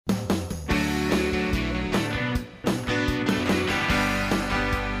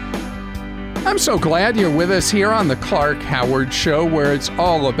I'm so glad you're with us here on the Clark Howard Show, where it's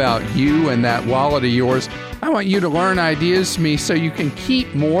all about you and that wallet of yours. I want you to learn ideas from me so you can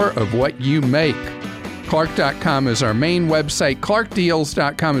keep more of what you make. Clark.com is our main website.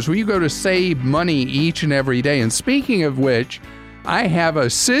 ClarkDeals.com is where you go to save money each and every day. And speaking of which, I have a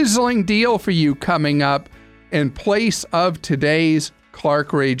sizzling deal for you coming up in place of today's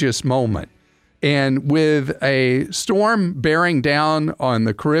Clarkrageous moment. And with a storm bearing down on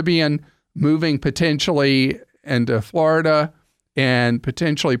the Caribbean, moving potentially into Florida and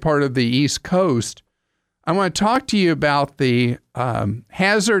potentially part of the East Coast, I want to talk to you about the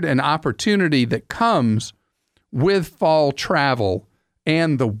hazard and opportunity that comes with fall travel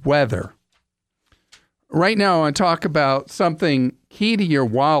and the weather. Right now, I want to talk about something key to your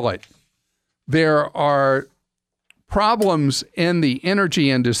wallet. There are problems in the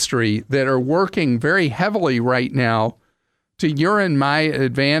energy industry that are working very heavily right now to your and my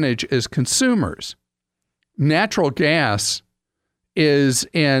advantage as consumers. Natural gas is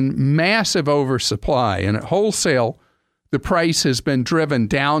in massive oversupply, and at wholesale, the price has been driven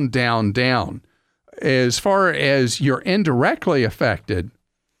down, down, down. As far as you're indirectly affected,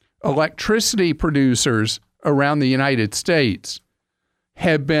 electricity producers around the United States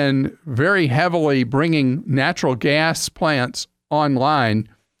have been very heavily bringing natural gas plants online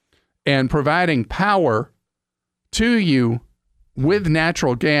and providing power to you with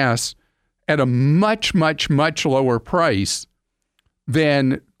natural gas at a much, much, much lower price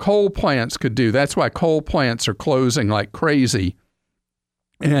than coal plants could do. That's why coal plants are closing like crazy.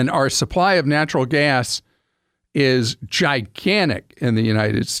 And our supply of natural gas is gigantic in the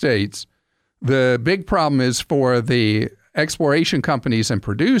United States. The big problem is for the exploration companies and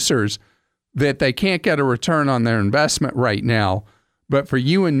producers that they can't get a return on their investment right now. But for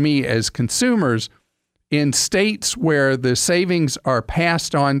you and me as consumers, in states where the savings are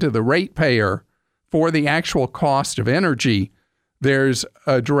passed on to the ratepayer for the actual cost of energy, there's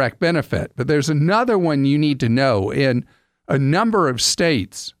a direct benefit. But there's another one you need to know. In a number of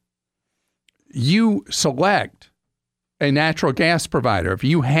states, you select a natural gas provider. If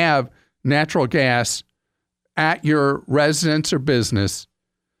you have natural gas at your residence or business,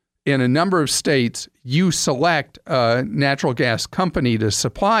 in a number of states, you select a natural gas company to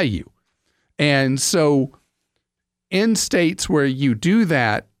supply you. And so in states where you do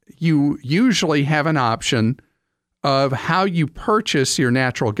that, you usually have an option of how you purchase your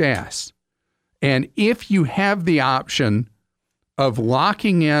natural gas. And if you have the option of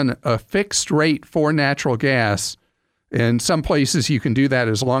locking in a fixed rate for natural gas, in some places you can do that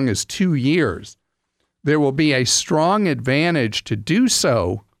as long as 2 years, there will be a strong advantage to do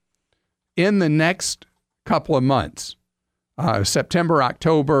so in the next couple of months. September,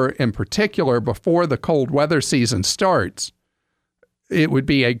 October in particular, before the cold weather season starts, it would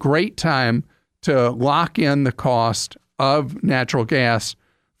be a great time to lock in the cost of natural gas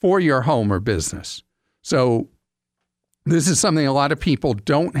for your home or business. So this is something a lot of people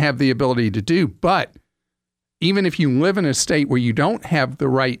don't have the ability to do. But even if you live in a state where you don't have the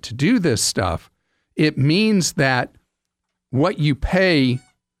right to do this stuff, it means that what you pay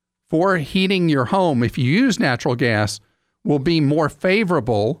for heating your home, if you use natural gas, will be more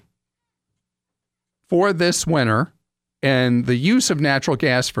favorable for this winter, and the use of natural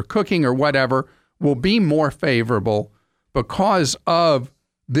gas for cooking or whatever will be more favorable because of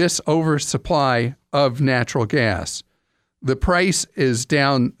this oversupply of natural gas. The price is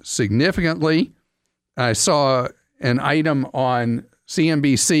down significantly. I saw an item on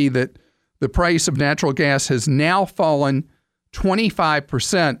CNBC that the price of natural gas has now fallen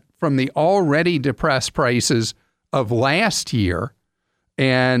 25% from the already depressed prices of last year.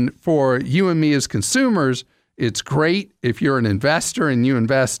 And for you and me as consumers, it's great if you're an investor and you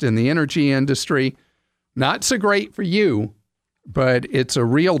invest in the energy industry. Not so great for you, but it's a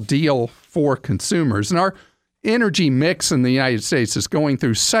real deal for consumers. And our energy mix in the United States is going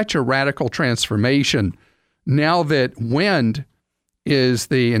through such a radical transformation now that wind is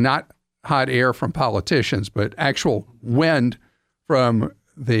the, not hot air from politicians, but actual wind from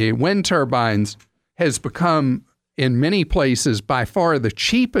the wind turbines has become, in many places, by far the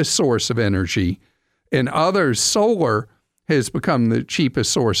cheapest source of energy. In others, solar has become the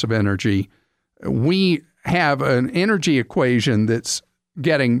cheapest source of energy. We have an energy equation that's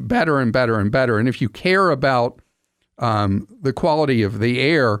getting better and better and better. And if you care about the quality of the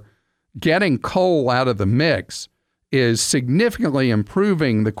air, getting coal out of the mix is significantly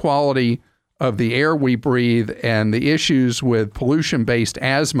improving the quality of the air we breathe, and the issues with pollution-based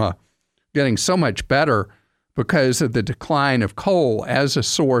asthma getting so much better because of the decline of coal as a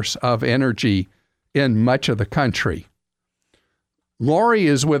source of energy in much of the country. Lori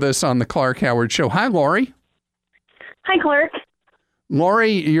is with us on the Clark Howard Show. Hi, Lori. Hi, Clark.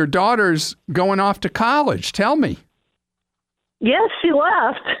 Lori, your daughter's going off to college. Tell me. Yes, she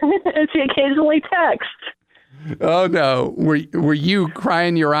left. And she occasionally texts. Oh, no. Were you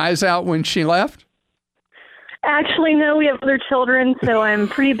crying your eyes out when she left? Actually, no, we have other children, so I'm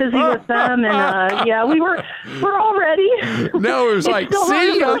pretty busy with them. And, we're all ready. No, it was like,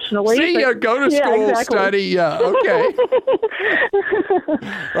 see ya, go to school, exactly. study. Yeah, okay.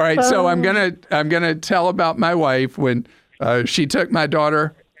 All right, so I'm gonna tell about my wife when she took my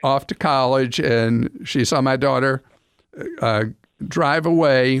daughter off to college, and she saw my daughter drive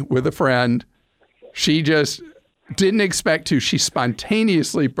away with a friend. She just didn't expect to. She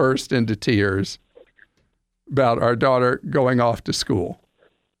spontaneously burst into tears about our daughter going off to school.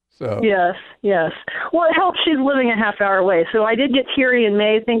 So Yes. Well, it helps she's living a half hour away. So I did get teary in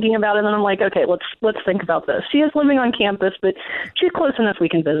May thinking about it, and then I'm like, okay, let's think about this. She is living on campus, but she's close enough we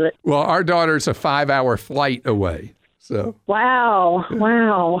can visit. Well, our daughter's a 5-hour flight away. So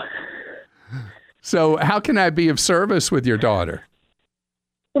Wow. So how can I be of service with your daughter?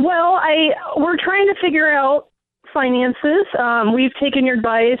 Well, we're trying to figure out finances. We've taken your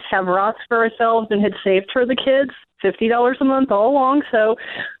advice, have Roths for ourselves, and had saved for the kids $50 a month all along. So,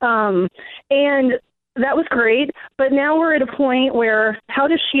 and that was great. But now we're at a point where how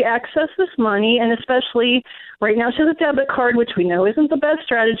does she access this money? And especially right now, she has a debit card, which we know isn't the best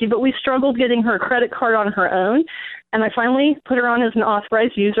strategy, but we struggled getting her a credit card on her own. And I finally put her on as an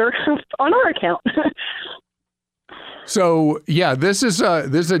authorized user on our account. So, yeah, this is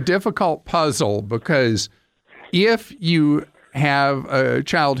a difficult puzzle because if you have a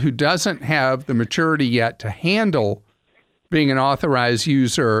child who doesn't have the maturity yet to handle being an authorized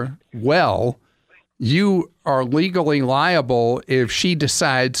user well, you are legally liable if she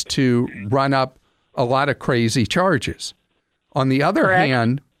decides to run up a lot of crazy charges. On the other Correct.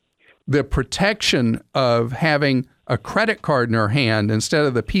 hand, the protection of having a credit card in her hand instead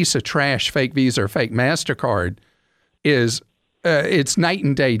of the piece of trash fake Visa or fake MasterCard is it's night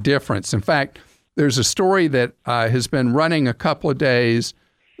and day difference. In fact, there's a story that has been running a couple of days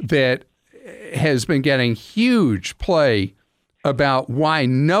that has been getting huge play about why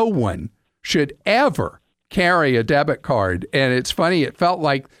no one should ever carry a debit card. And it's funny, it felt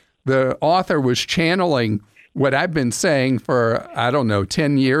like the author was channeling what I've been saying for,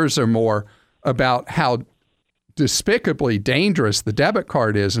 10 years or more about how despicably dangerous the debit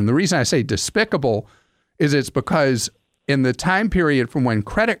card is. And the reason I say despicable is it's because in the time period from when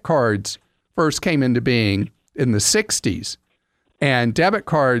credit cards first came into being in the 60s and debit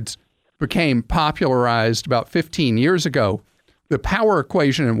cards became popularized about 15 years ago, the power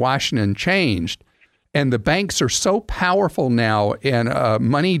equation in Washington changed. And the banks are so powerful now in a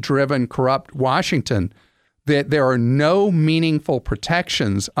money-driven, corrupt Washington that there are no meaningful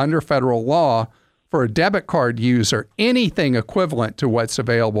protections under federal law for a debit card user, anything equivalent to what's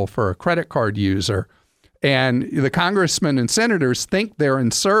available for a credit card user. And the congressmen and senators think they're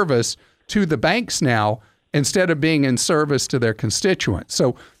in service to the banks now instead of being in service to their constituents.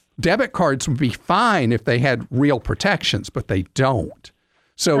 So debit cards would be fine if they had real protections, but they don't.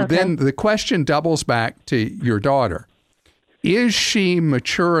 So then the question doubles back to your daughter. Is she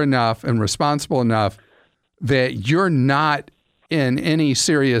mature enough and responsible enough that you're not in any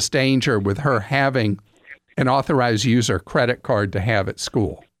serious danger with her having an authorized user credit card to have at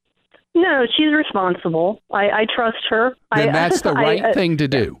school? No, she's responsible. I trust her. Then that's the right thing to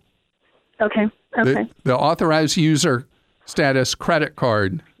do. Okay. The authorized user status credit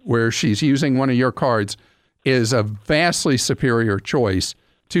card, where she's using one of your cards, is a vastly superior choice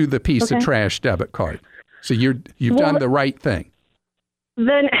to the piece of trash debit card. So you've done the right thing.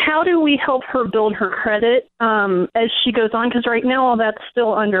 Then how do we help her build her credit as she goes on? Because right now all that's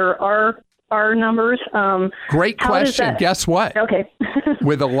still under our numbers. Great question. Guess what? Okay.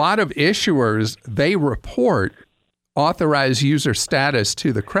 With a lot of issuers, they report authorized user status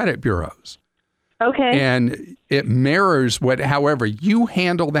to the credit bureaus. Okay. And it mirrors however you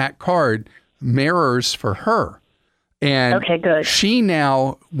handle that card mirrors for her. And okay, good. She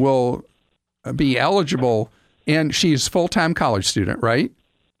now will be eligible, and she's a full-time college student, right?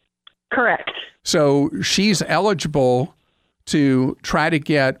 Correct. So she's eligible to try to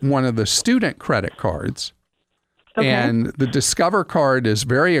get one of the student credit cards. Okay. And the Discover card is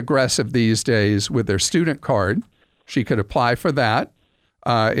very aggressive these days with their student card. She could apply for that.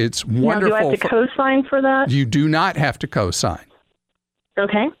 It's wonderful. Now, do I have to co-sign for that? You do not have to co-sign.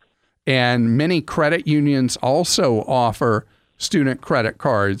 Okay. And many credit unions also offer student credit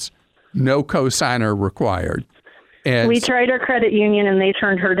cards, no co-signer required. And we tried our credit union and they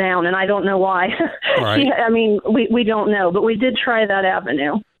turned her down, and I don't know why. Right. We don't know, but we did try that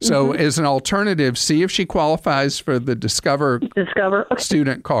avenue. So as an alternative, see if she qualifies for the Discover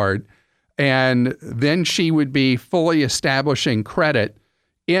student card, and then she would be fully establishing credit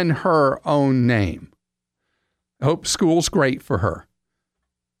in her own name. I hope school's great for her.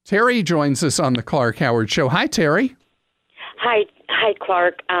 Terry joins us on the Clark Howard Show. Hi, Terry. Hi,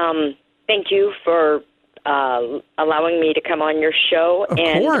 Clark. Thank you for allowing me to come on your show. Of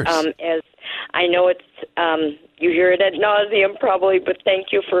course. As I know it's you hear it ad nauseum probably, but thank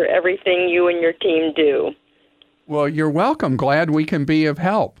you for everything you and your team do. Well, you're welcome. Glad we can be of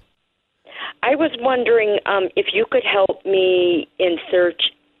help. I was wondering if you could help me in search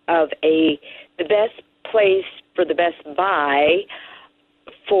of the best place for the best buy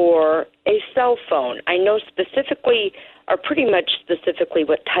for a cell phone. I know specifically, or pretty much specifically,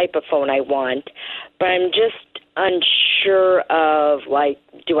 what type of phone I want, but I'm just unsure of, like,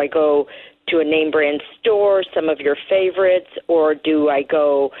 do I go to a name brand store, some of your favorites, or do I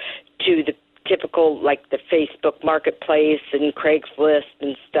go to the typical, like the Facebook Marketplace and Craigslist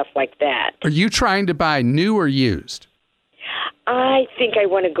and stuff like that? Are you trying to buy new or used? I think I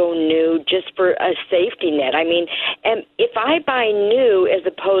want to go new just for a safety net. I mean, and if I buy new as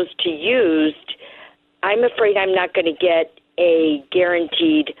opposed to used, I'm afraid I'm not going to get a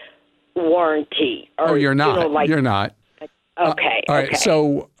guaranteed warranty. Or, you're not. You know, you're not. Okay. All right. Okay.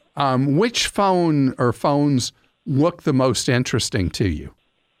 So which phone or phones look the most interesting to you?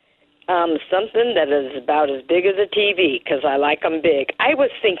 Something that is about as big as a TV, because I like them big. I was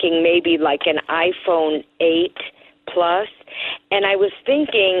thinking maybe like an iPhone 8 Plus, and I was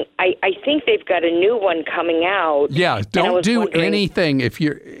thinking, I think they've got a new one coming out. Yeah, don't do anything. If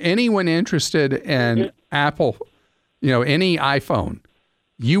you're anyone interested in Apple, any iPhone,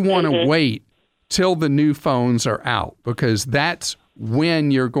 you want to wait till the new phones are out, because that's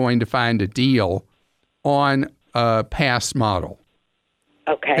when you're going to find a deal on a past model.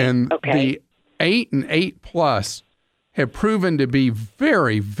 Okay. And the 8 and 8 Plus have proven to be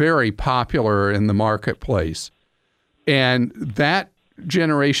very, very popular in the marketplace. And that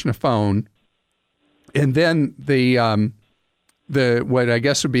generation of phone, and then the what I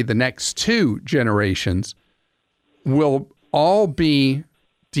guess would be the next two generations, will all be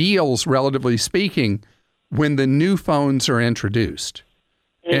deals, relatively speaking, when the new phones are introduced.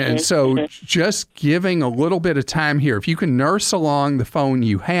 And so just giving a little bit of time here, if you can nurse along the phone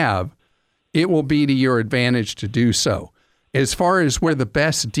you have, it will be to your advantage to do so. As far as where the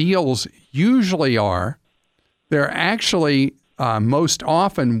best deals usually are, they're actually most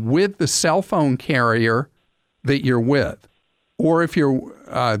often with the cell phone carrier that you're with. Or if you're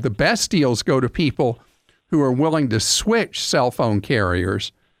the best deals go to people who are willing to switch cell phone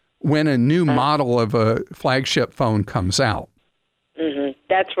carriers when a new model of a flagship phone comes out.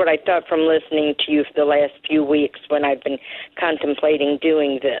 That's what I thought from listening to you for the last few weeks when I've been contemplating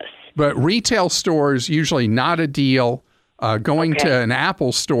doing this. But retail stores, usually not a deal. Going to an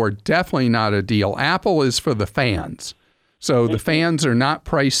Apple store, definitely not a deal. Apple is for the fans. So the fans are not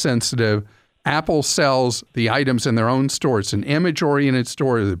price sensitive. Apple sells the items in their own store. It's an image-oriented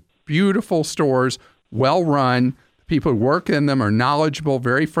store. They're beautiful stores, well-run. People who work in them are knowledgeable,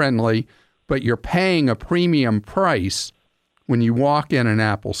 very friendly, but you're paying a premium price when you walk in an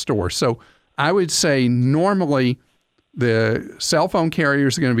Apple store. So I would say normally the cell phone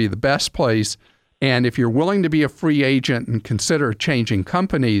carriers are going to be the best place. And if you're willing to be a free agent and consider changing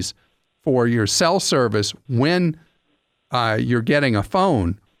companies for your cell service when you're getting a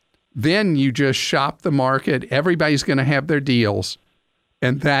phone, then you just shop the market. Everybody's going to have their deals.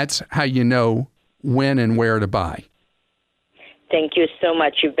 And that's how you know when and where to buy. Thank you so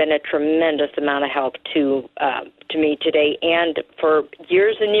much. You've been a tremendous amount of help to me today and for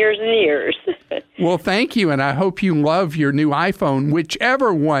years and years and years. Well, thank you. And I hope you love your new iPhone,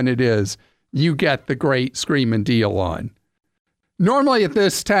 whichever one it is you get the great screaming deal on. Normally at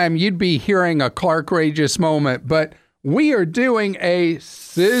this time, you'd be hearing a Clark-rageous moment, but we are doing a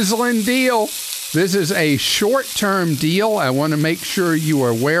sizzling deal. This is a short-term deal I want to make sure you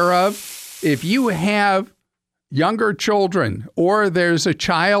are aware of. If you have younger children or there's a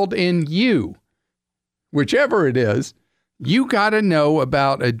child in you, whichever it is, you got to know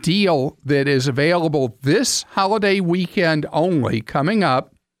about a deal that is available this holiday weekend only coming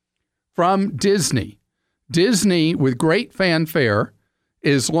up from Disney. Disney, with great fanfare,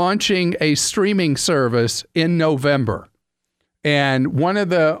 is launching a streaming service in November. And one of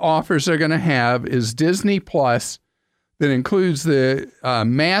the offers they're going to have is Disney Plus that includes the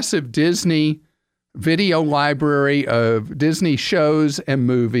massive Disney video library of Disney shows and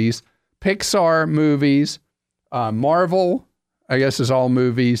movies, Pixar movies, Marvel, I guess is all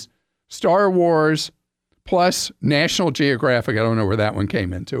movies, Star Wars, plus National Geographic. I don't know where that one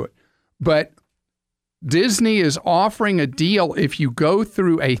came into it. But Disney is offering a deal if you go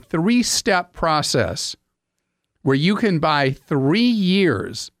through a 3-step process where you can buy 3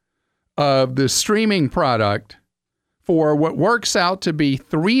 years of the streaming product for what works out to be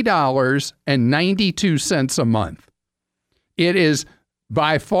 $3.92 a month. It is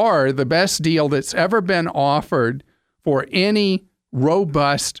by far the best deal that's ever been offered for any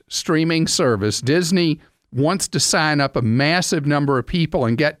robust streaming service. Disney wants to sign up a massive number of people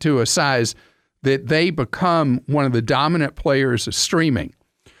and get to a size that they become one of the dominant players of streaming.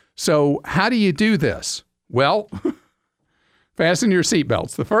 So how do you do this? Well, fasten your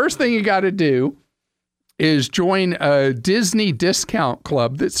seatbelts. The first thing you got to do is join a Disney discount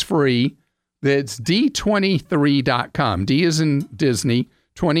club that's free. That's D23.com. D is in Disney,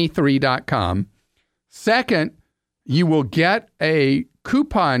 23.com. Second, you will get a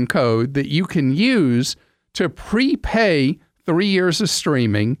coupon code that you can use to prepay 3 years of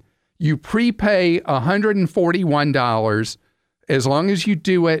streaming. You prepay $141 as long as you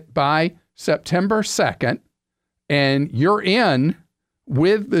do it by September 2nd, and you're in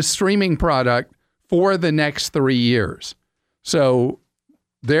with the streaming product for the next 3 years. So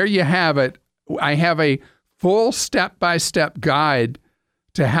there you have it. I have a full step-by-step guide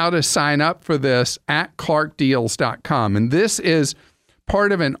to how to sign up for this at clarkdeals.com. And this is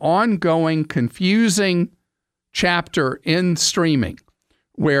part of an ongoing, confusing chapter in streaming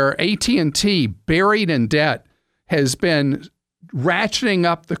where AT&T, buried in debt, has been ratcheting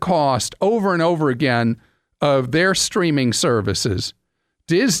up the cost over and over again of their streaming services.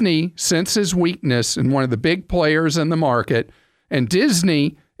 Disney senses weakness in one of the big players in the market, and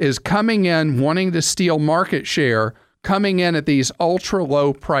Disney is coming in wanting to steal market share, coming in at these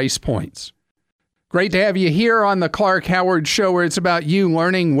ultra-low price points. Great to have you here on the Clark Howard Show, where it's about you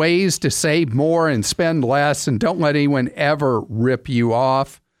learning ways to save more and spend less, and don't let anyone ever rip you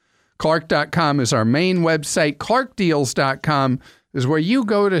off. Clark.com is our main website. ClarkDeals.com is where you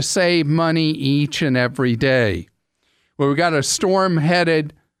go to save money each and every day. Well, we've got a storm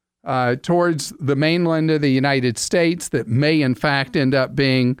headed towards the mainland of the United States that may, in fact, end up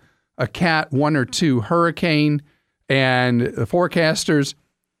being a Cat 1 or 2 hurricane. And the forecasters,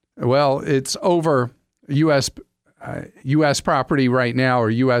 well, it's over U.S. Property right now, or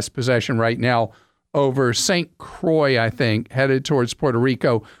U.S. possession right now, over St. Croix, I think, headed towards Puerto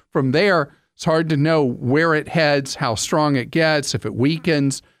Rico. From there, it's hard to know where it heads, how strong it gets, if it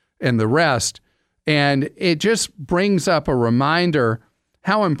weakens, and the rest. And it just brings up a reminder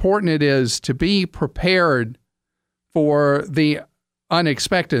how important it is to be prepared for the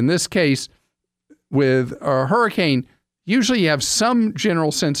unexpected. In this case, with a hurricane, usually you have some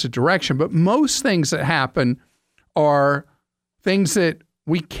general sense of direction, but most things that happen are things that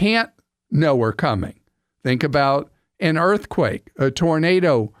we can't know are coming. Think about an earthquake, a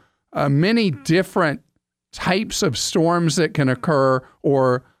tornado, many different types of storms that can occur,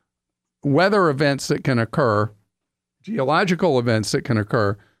 or weather events that can occur, geological events that can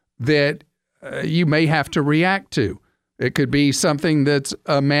occur that you may have to react to. It could be something that's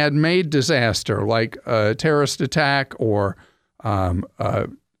a man-made disaster, like a terrorist attack or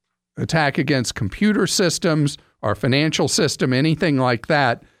attack against computer systems, our financial system, anything like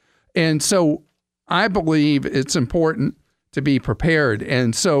that. And so I believe it's important to be prepared.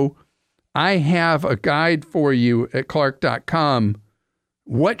 And so I have a guide for you at Clark.com,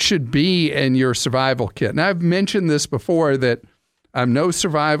 what should be in your survival kit. And I've mentioned this before, that I'm no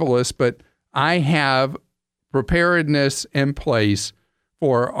survivalist, but I have preparedness in place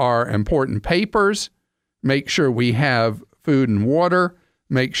for our important papers, make sure we have food and water,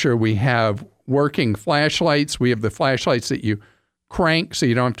 make sure we have working flashlights. We have the flashlights that you crank so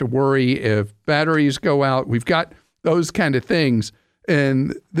you don't have to worry if batteries go out. We've got those kind of things.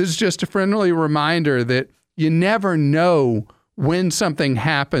 And this is just a friendly reminder that you never know when something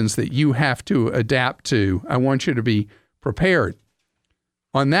happens that you have to adapt to. I want you to be prepared.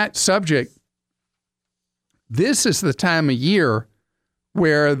 On that subject, this is the time of year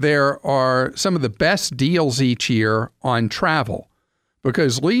where there are some of the best deals each year on travel,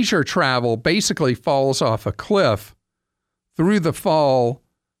 because leisure travel basically falls off a cliff through the fall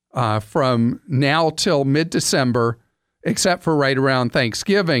from now till mid-December, except for right around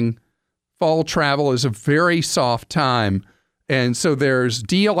Thanksgiving. Fall travel is a very soft time. And so there's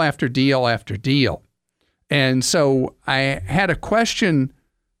deal after deal after deal. And so I had a question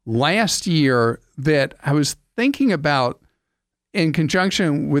last year that I was thinking about in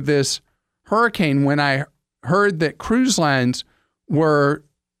conjunction with this hurricane, when I heard that cruise lines were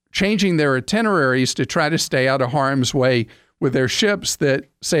changing their itineraries to try to stay out of harm's way with their ships that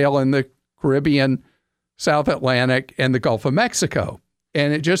sail in the Caribbean, South Atlantic, and the Gulf of Mexico.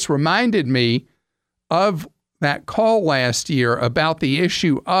 And it just reminded me of that call last year about the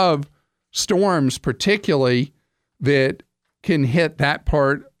issue of storms, particularly that can hit that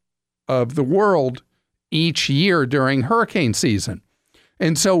part of the world each year during hurricane season.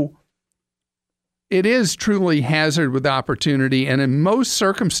 And so it is truly hazard with opportunity. And in most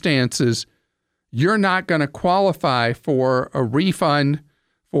circumstances, you're not going to qualify for a refund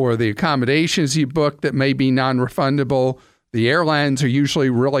for the accommodations you booked that may be non-refundable. The airlines are usually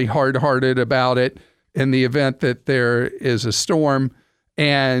really hard-hearted about it in the event that there is a storm.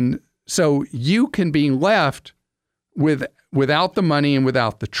 And so you can be left without the money and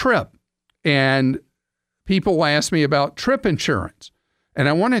without the trip. And people ask me about trip insurance. And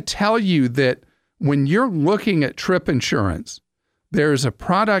I want to tell you that when you're looking at trip insurance, there's a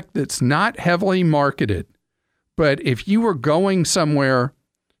product that's not heavily marketed. But if you were going somewhere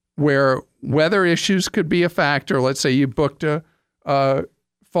where weather issues could be a factor, let's say you booked a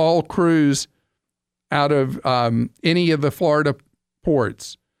fall cruise out of any of the Florida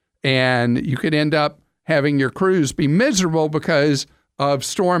ports, and you could end up having your cruise be miserable because of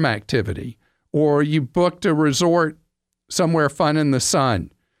storm activity, or you booked a resort somewhere fun in the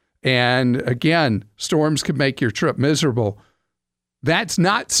sun, and again, storms could make your trip miserable. That's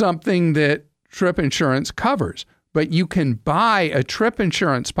not something that trip insurance covers, but you can buy a trip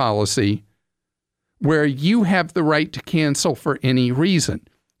insurance policy where you have the right to cancel for any reason.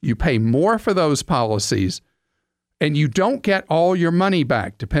 You pay more for those policies, and you don't get all your money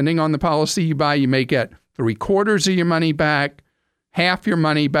back. Depending on the policy you buy, you may get 3/4 of your money back, half your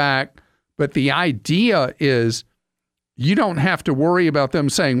money back. But the idea is you don't have to worry about them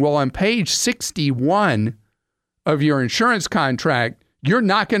saying, well, on page 61 of your insurance contract, you're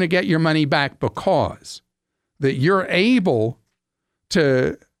not going to get your money back, because that you're able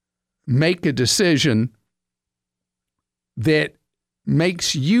to make a decision that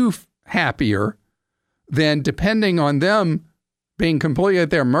makes you happier than depending on them being completely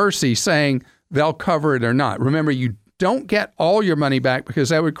at their mercy saying they'll cover it or not. Remember, you don't get all your money back because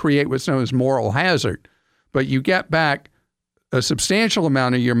that would create what's known as moral hazard, but you get back a substantial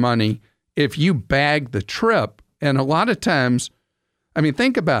amount of your money if you bag the trip. And a lot of times, I mean,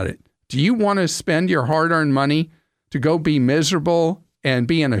 think about it. Do you want to spend your hard-earned money to go be miserable and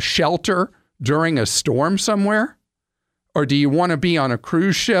be in a shelter during a storm somewhere? Or do you want to be on a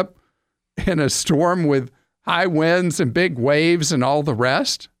cruise ship in a storm with high winds and big waves and all the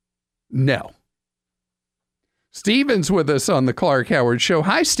rest? No. Stephen's with us on the Clark Howard Show.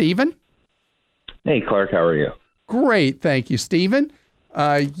 Hi, Stephen. Hey, Clark. How are you? Great. Thank you, Stephen.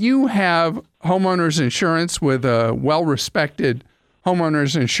 You have homeowners insurance with a well-respected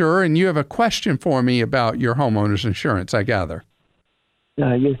homeowners insurer, and you have a question for me about your homeowners insurance, I gather.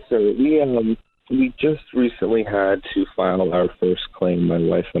 Yes, sir. We just recently had to file our first claim, my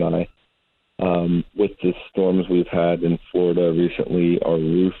wife and I. With the storms we've had in Florida recently, our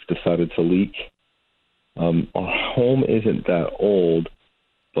roof decided to leak. Our home isn't that old,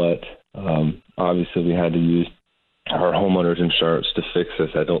 but obviously we had to use our homeowner's insurance to fix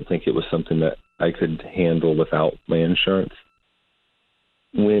this. I don't think it was something that I could handle without my insurance.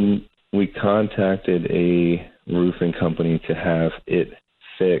 When we contacted a roofing company to have it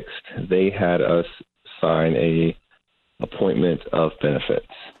fixed, they had us sign a appointment of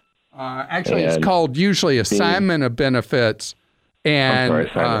benefits. Actually, it's called usually assignment of benefits. And I'm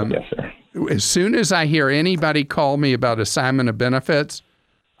sorry, yes, sir. As soon as I hear anybody call me about assignment of benefits,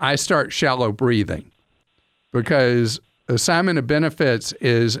 I start shallow breathing, because assignment of benefits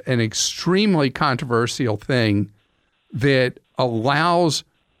is an extremely controversial thing that allows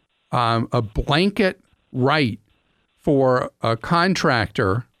a blanket right for a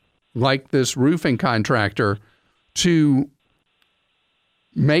contractor like this roofing contractor to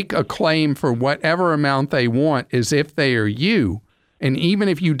make a claim for whatever amount they want as if they are you. And even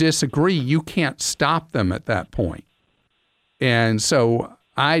if you disagree, you can't stop them at that point. And so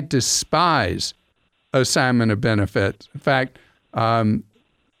I despise assignment of benefits. In fact,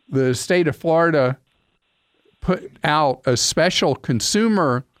 the state of Florida put out a special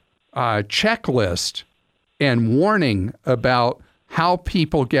consumer checklist and warning about how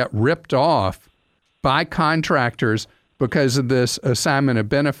people get ripped off by contractors because of this assignment of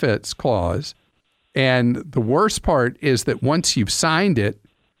benefits clause. And the worst part is that once you've signed it,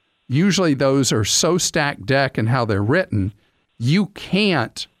 usually those are so stacked deck in how they're written, you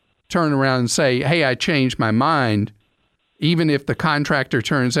can't turn around and say, hey, I changed my mind, even if the contractor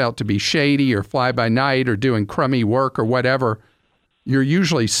turns out to be shady or fly by night or doing crummy work or whatever. you're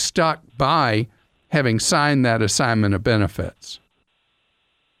usually stuck by having signed that assignment of benefits.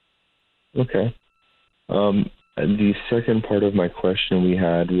 Okay. The second part of my question we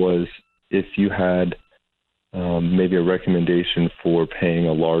had was if you had maybe a recommendation for paying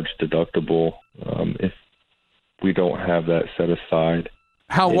a large deductible if we don't have that set aside.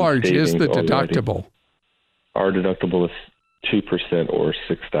 How large is the deductible? Our deductible is 2% or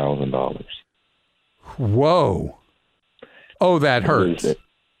 $6,000. Whoa. Oh, that hurts. It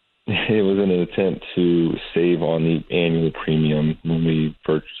was an attempt to save on the annual premium when we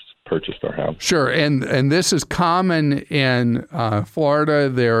purchased our house. Sure, and this is common in Florida.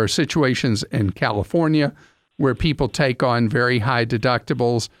 There are situations in California where people take on very high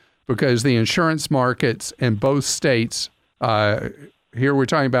deductibles because the insurance markets in both states, here we're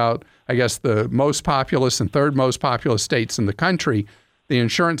talking about, I guess, the most populous and third most populous states in the country, the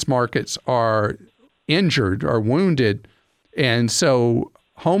insurance markets are injured or wounded, and so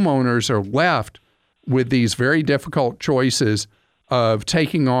homeowners are left with these very difficult choices of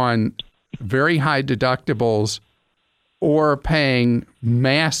taking on very high deductibles or paying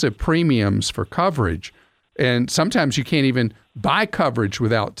massive premiums for coverage. And sometimes you can't even buy coverage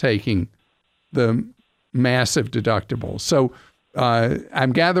without taking the massive deductibles. So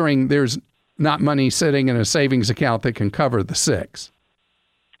I'm gathering there's not money sitting in a savings account that can cover the six.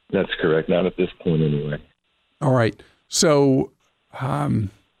 That's correct. Not at this point anyway. All right. So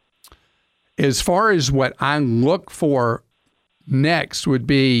as far as what I look for next would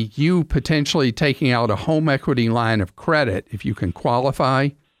be you potentially taking out a home equity line of credit if you can qualify,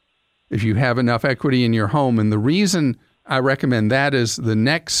 if you have enough equity in your home. And the reason I recommend that is the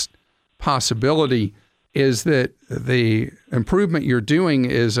next possibility is that the improvement you're doing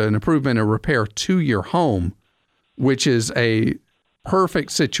is an improvement or repair to your home, which is a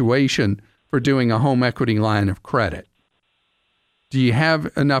perfect situation for doing a home equity line of credit. Do you have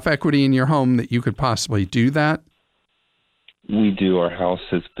enough equity in your home that you could possibly do that? We do. Our house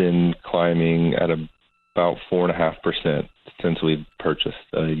has been climbing at about 4.5% since we purchased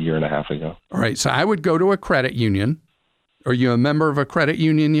a year and a half ago. All right. So I would go to a credit union. Are you a member of a credit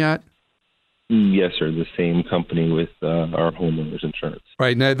union yet? Yes, sir. The same company with our homeowners insurance.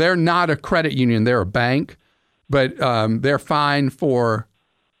 Right. Now, they're not a credit union. They're a bank, but they're fine for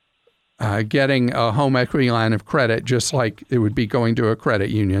getting a home equity line of credit, just like it would be going to a credit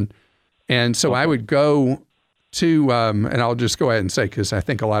union. And so I would go to, and I'll just go ahead and say, because I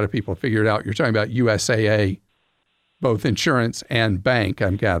think a lot of people figured out, you're talking about USAA, both insurance and bank,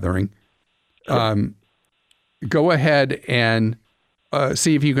 I'm gathering. Go ahead and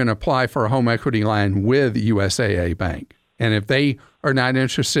see if you can apply for a home equity line with USAA Bank. And if they are not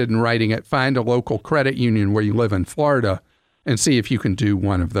interested in writing it, find a local credit union where you live in Florida and see if you can do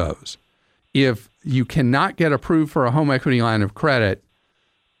one of those. If you cannot get approved for a home equity line of credit,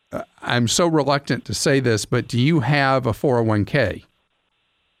 I'm so reluctant to say this, but do you have a 401k?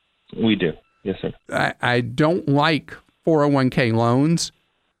 We do. Yes, sir. I don't like 401k loans,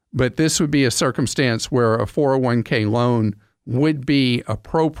 but this would be a circumstance where a 401k loan would be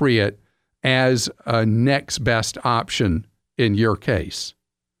appropriate as a next best option in your case.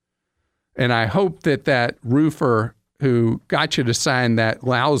 And I hope that that roofer who got you to sign that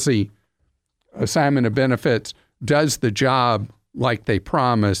lousy assignment of benefits does the job like they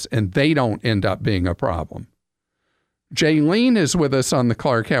promise, and they don't end up being a problem. Jaylene is with us on the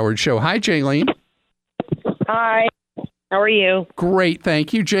Clark Howard Show. Hi, Jaylene. Hi. How are you? Great,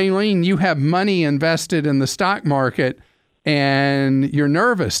 thank you. Jaylene, you have money invested in the stock market, and you're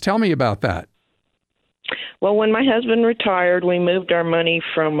nervous. Tell me about that. Well, when my husband retired, we moved our money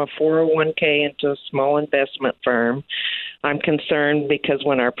from a 401k into a small investment firm. I'm concerned because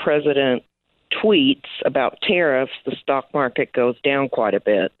when our president tweets about tariffs, the stock market goes down quite a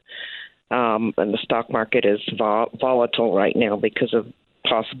bit. And the stock market is volatile right now because of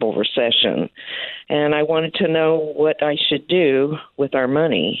possible recession. And I wanted to know what I should do with our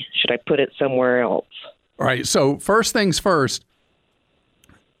money. Should I put it somewhere else? All right. So first things first,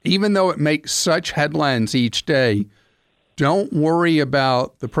 even though it makes such headlines each day, don't worry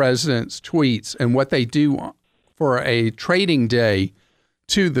about the president's tweets and what they do for a trading day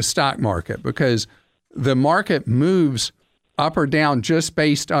to the stock market, because the market moves up or down just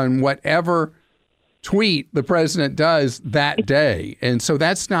based on whatever tweet the president does that day. And so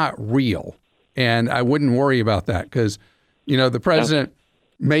that's not real. And I wouldn't worry about that because, you know, the president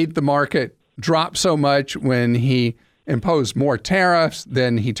made the market drop so much when he imposed more tariffs.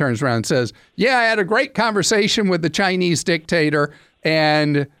 Then he turns around and says, yeah, I had a great conversation with the Chinese dictator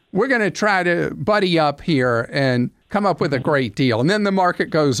and we're going to try to buddy up here and come up with a great deal. And then the market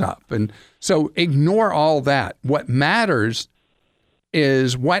goes up. And so ignore all that. What matters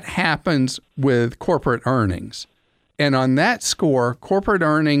is what happens with corporate earnings. And on that score, corporate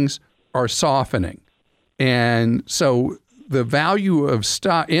earnings are softening. And so the value of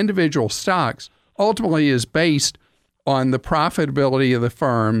individual stocks ultimately is based on the profitability of the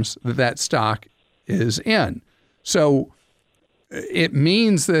firms that stock is in. So it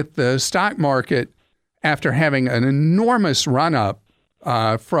means that the stock market, after having an enormous run-up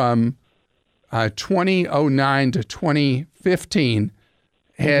from 2009 to 2015,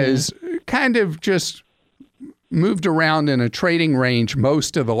 has kind of just moved around in a trading range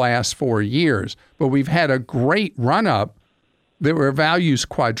most of the last 4 years. But we've had a great run-up that where values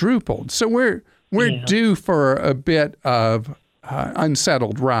quadrupled. So we're due for a bit of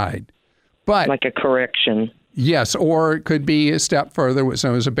unsettled ride. But like a correction. Yes, or it could be a step further, what's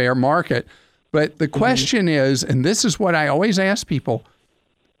known as a bear market. But the question is, and this is what I always ask people,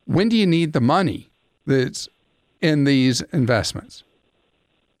 when do you need the money that's in these investments?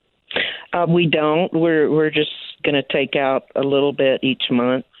 We don't. We're just going to take out a little bit each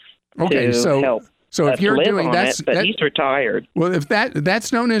month to help. So if you're doing that, but he's retired. Well, if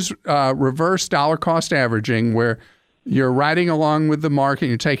that's known as reverse dollar cost averaging, where you're riding along with the market,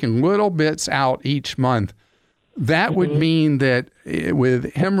 you're taking little bits out each month. That would mean that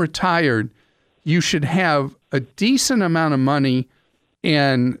with him retired, you should have a decent amount of money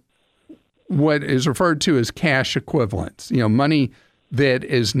in what is referred to as cash equivalents. Money that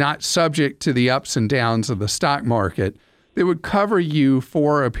is not subject to the ups and downs of the stock market, that would cover you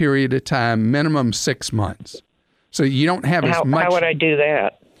for a period of time, minimum 6 months. So you don't have as much. How would I do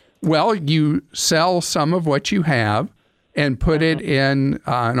that? Well, you sell some of what you have and put it in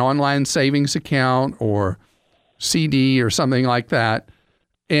an online savings account or CD or something like that.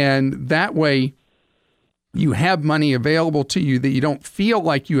 And that way you have money available to you that you don't feel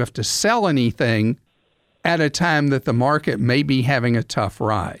like you have to sell anything at a time that the market may be having a tough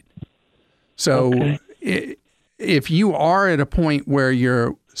ride. So if you are at a point where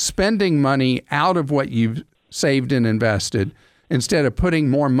you're spending money out of what you've saved and invested, instead of putting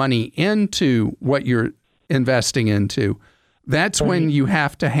more money into what you're investing into, that's when you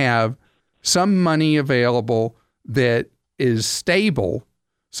have to have some money available that is stable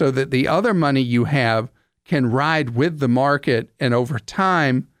so that the other money you have can ride with the market. And over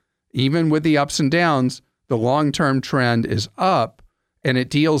time, even with the ups and downs, the long-term trend is up, and it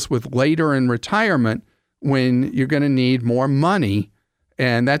deals with later in retirement when you're going to need more money.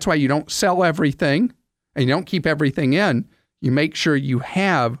 And that's why you don't sell everything and you don't keep everything in. You make sure you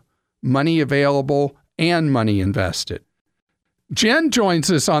have money available and money invested. Jen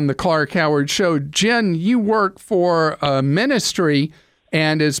joins us on the Clark Howard Show. Jen, you work for a ministry,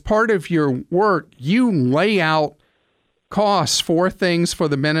 and as part of your work, you lay out costs for things for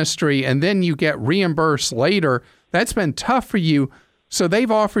the ministry, and then you get reimbursed later. That's been tough for you. So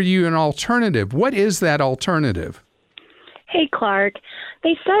they've offered you an alternative. What is that alternative? Hey, Clark.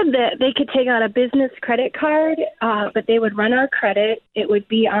 They said that they could take out a business credit card, but they would run our credit. It would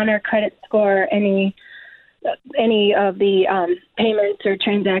be on our credit score, any of the payments or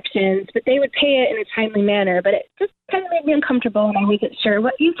transactions, but they would pay it in a timely manner. But it just kind of made me uncomfortable, and I wasn't sure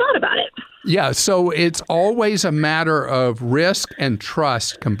what you thought about it. Yeah, so it's always a matter of risk and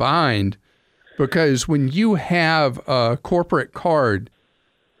trust combined, because when you have a corporate card,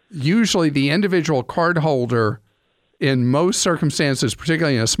 usually the individual cardholder, in most circumstances,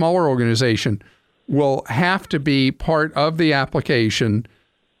 particularly in a smaller organization, will have to be part of the application.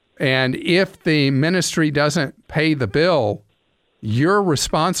 And if the ministry doesn't pay the bill, you're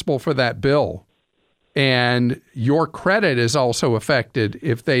responsible for that bill. And your credit is also affected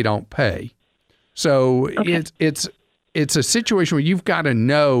if they don't pay. So it's a situation where you've got to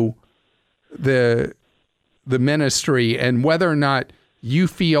know the ministry and whether or not you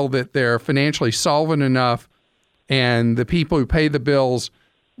feel that they're financially solvent enough and the people who pay the bills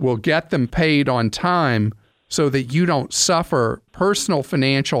will get them paid on time so that you don't suffer personal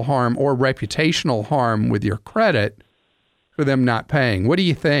financial harm or reputational harm with your credit for them not paying. What do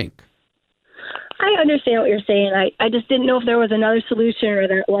you think? I understand what you're saying. I just didn't know if there was another solution or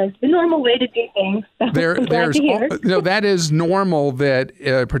that was the normal way to do things. That is normal,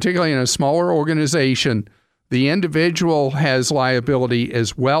 that particularly in a smaller organization, the individual has liability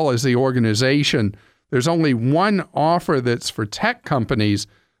as well as the organization. There's only one offer that's for tech companies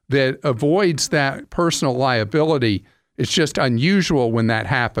that avoids that personal liability. It's just unusual when that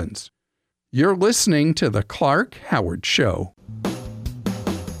happens. You're listening to The Clark Howard Show.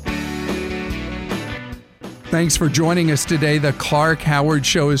 Thanks for joining us today. The Clark Howard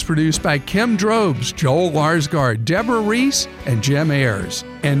Show is produced by Kim Drobes, Joel Larsgaard, Deborah Reese, and Jim Ayers.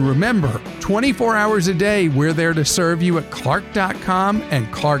 And remember, 24 hours a day, we're there to serve you at Clark.com and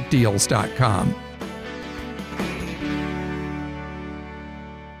ClarkDeals.com.